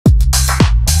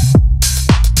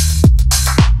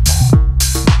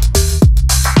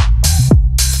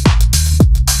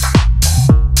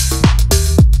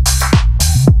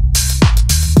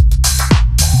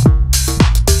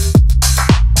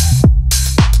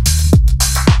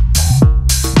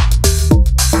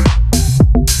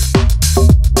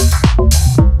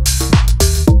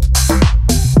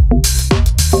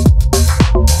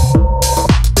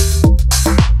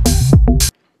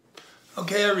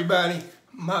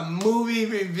my movie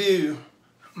review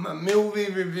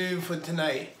for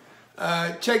tonight.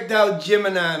 Checked out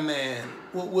Gemini Man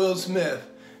with Will Smith.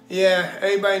 Yeah,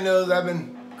 everybody knows I've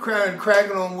been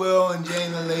cracking on Will and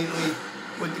Jada lately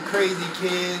with the crazy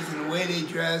kids and the way they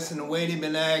dress and the way they've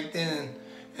been acting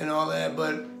and all that.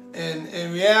 But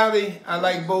in reality, I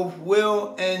like both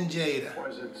Will and Jada. Why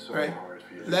is it so right? hard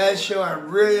for you? Last show I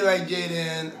really liked Jada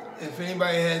in, if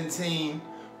anybody hadn't seen,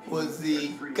 was the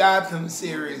Gotham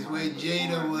series where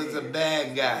Jada was a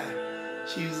bad guy.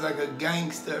 She was like a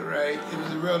gangster, right? It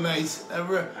was a real nice,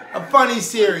 a funny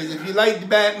series. If you liked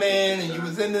Batman and you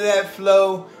was into that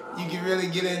flow, you could really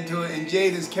get into it. And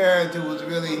Jada's character was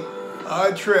really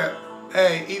a trip.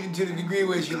 Hey, even to the degree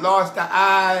where she lost the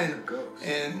eye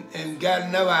and got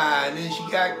another eye, and then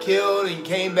she got killed and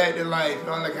came back to life and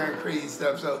all that kind of crazy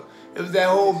stuff. So it was that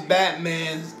whole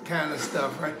Batman kind of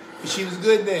stuff, right? But she was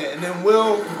good there. And then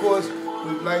Will, of course,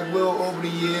 we've liked Will over the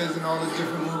years and all the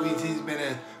different movies he's been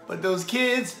in. But those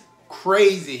kids,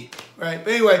 crazy, right?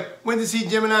 But anyway, went to see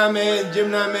Gemini Man.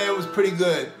 Gemini Man was pretty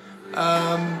good.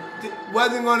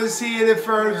 Wasn't going to see it at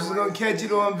first. Was going to catch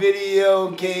it on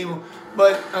video, cable.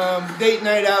 But date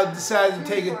night out, decided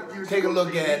to take a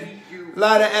look at it. A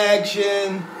lot of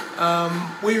action.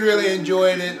 We really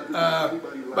enjoyed it.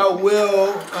 About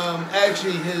Will,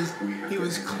 actually he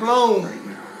was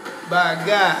cloned by a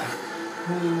guy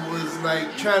who was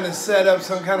like trying to set up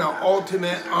some kind of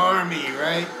ultimate army,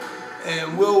 right?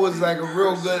 And Will was like a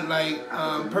real good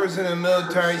person in the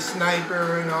military,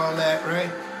 sniper and all that, right?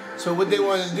 So what they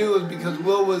wanted to do was, because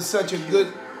Will was such a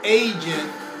good agent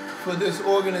for this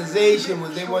organization,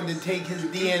 was they wanted to take his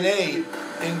DNA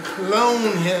and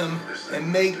clone him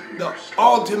and make the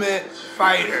ultimate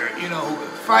fighter, you know, who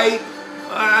could fight,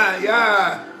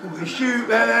 who could shoot,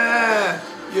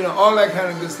 you know, all that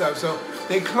kind of good stuff. So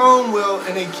they cloned Will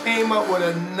and they came up with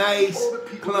a nice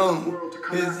clone.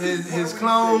 His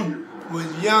clone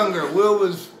was younger. Will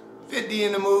was 50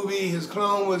 in the movie. His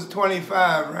clone was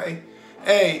 25, right?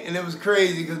 Hey, and it was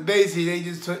crazy because basically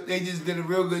they just did a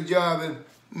real good job in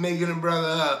making a brother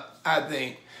up, I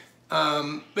think.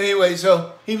 But anyway,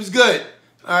 so he was good,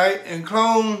 all right? And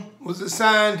clone was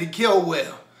assigned to kill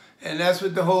Will. And that's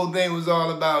what the whole thing was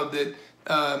all about, that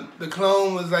the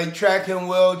clone was like tracking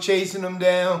Will, chasing him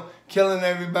down, killing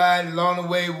everybody. Along the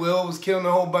way, Will was killing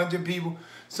a whole bunch of people.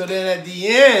 So then at the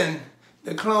end,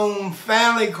 the clone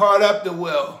finally caught up to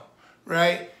Will,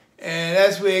 right? And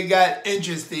that's where it got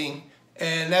interesting.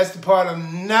 And that's the part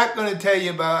I'm not going to tell you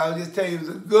about. I'll just tell you it was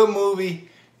a good movie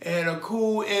and a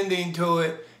cool ending to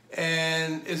it.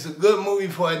 And it's a good movie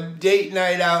for a date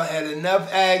night out. Had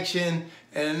enough action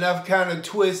and enough kind of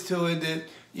twist to it that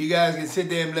you guys can sit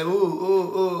there and be like,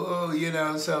 ooh, you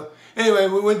know. So anyway,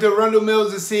 we went to Arundel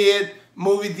Mills to see it.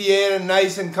 Movie theater,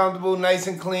 nice and comfortable, nice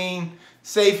and clean,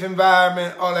 safe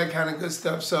environment, all that kind of good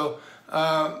stuff. So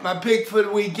my pick for the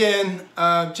weekend,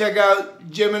 check out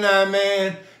Gemini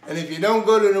Man. And if you don't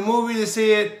go to the movie to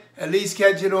see it, at least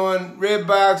catch it on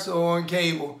Redbox or on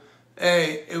cable.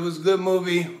 Hey, it was a good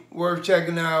movie, worth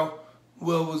checking out.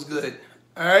 Will was good.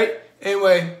 All right?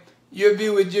 Anyway, your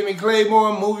view with Jimmy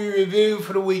Claiborne, movie review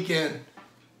for the weekend.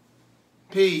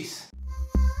 Peace.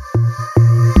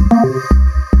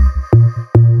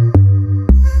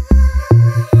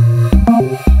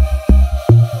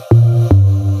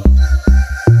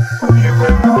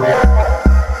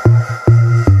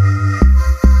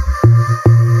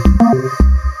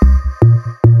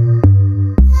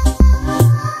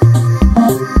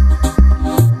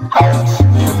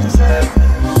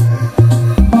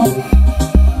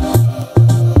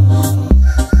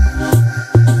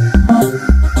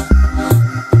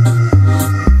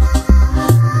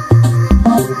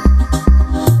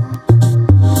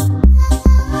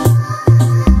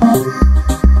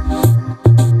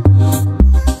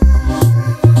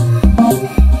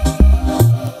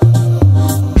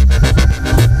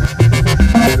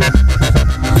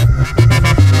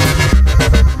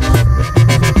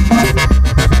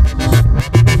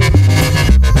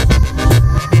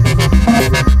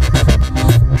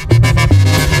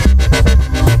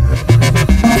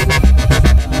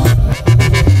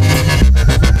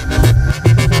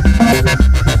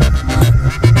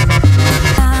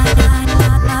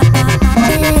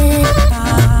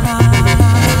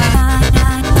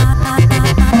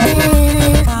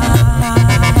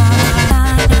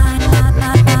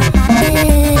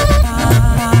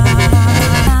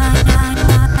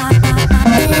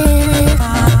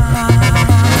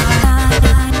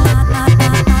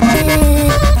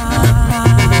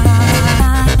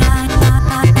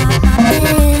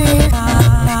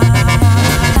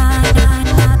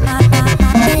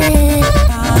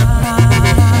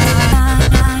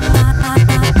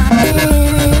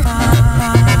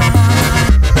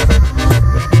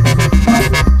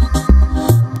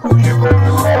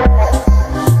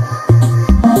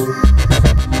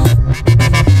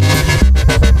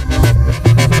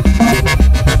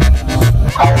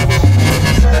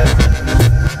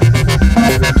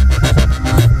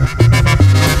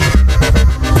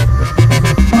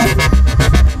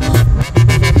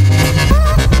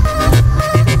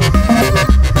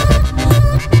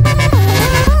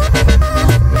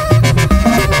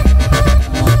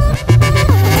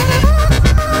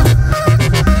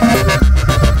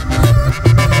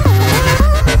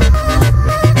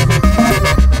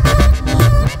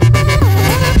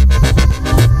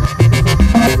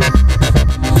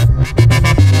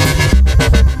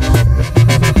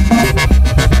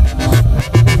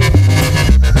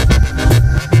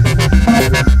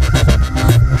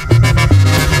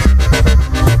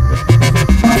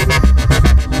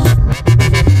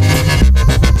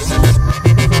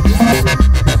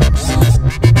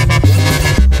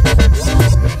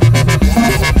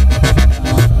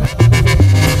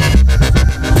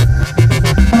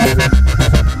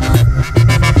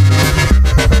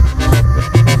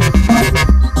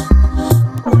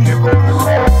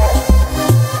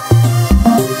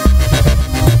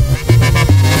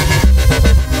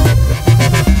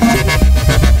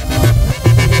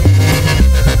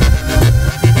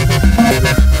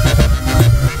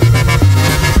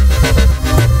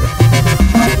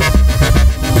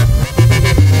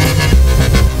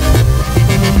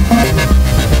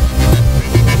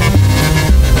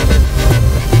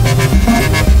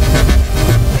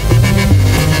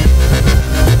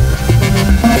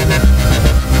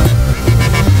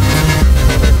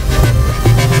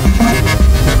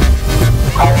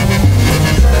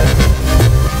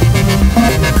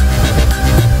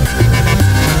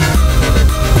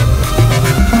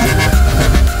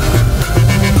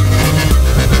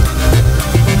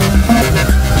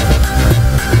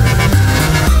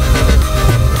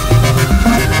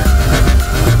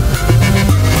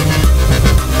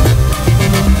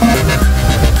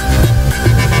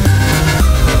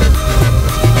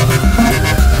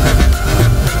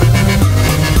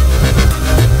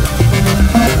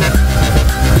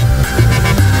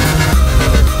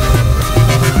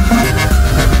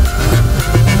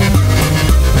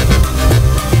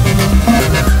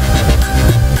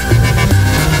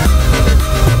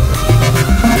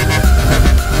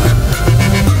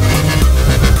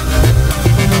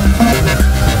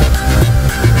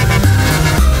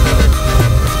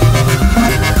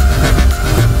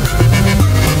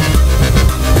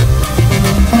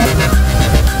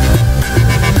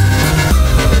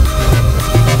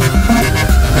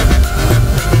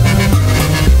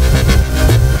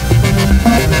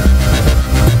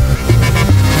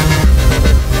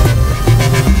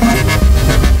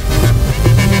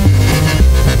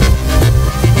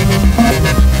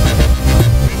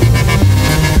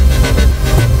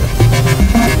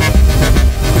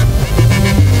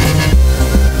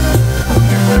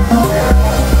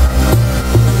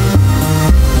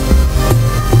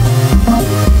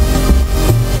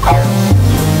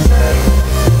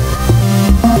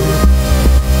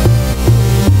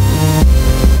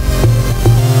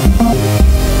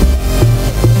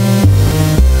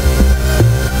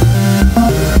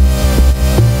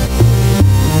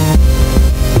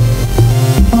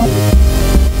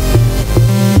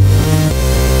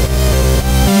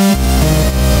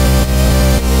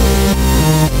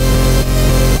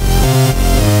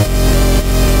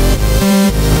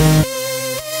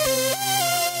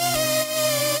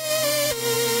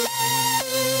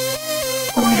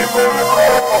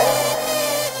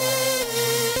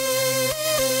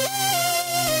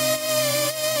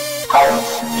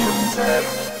 House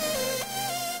Music.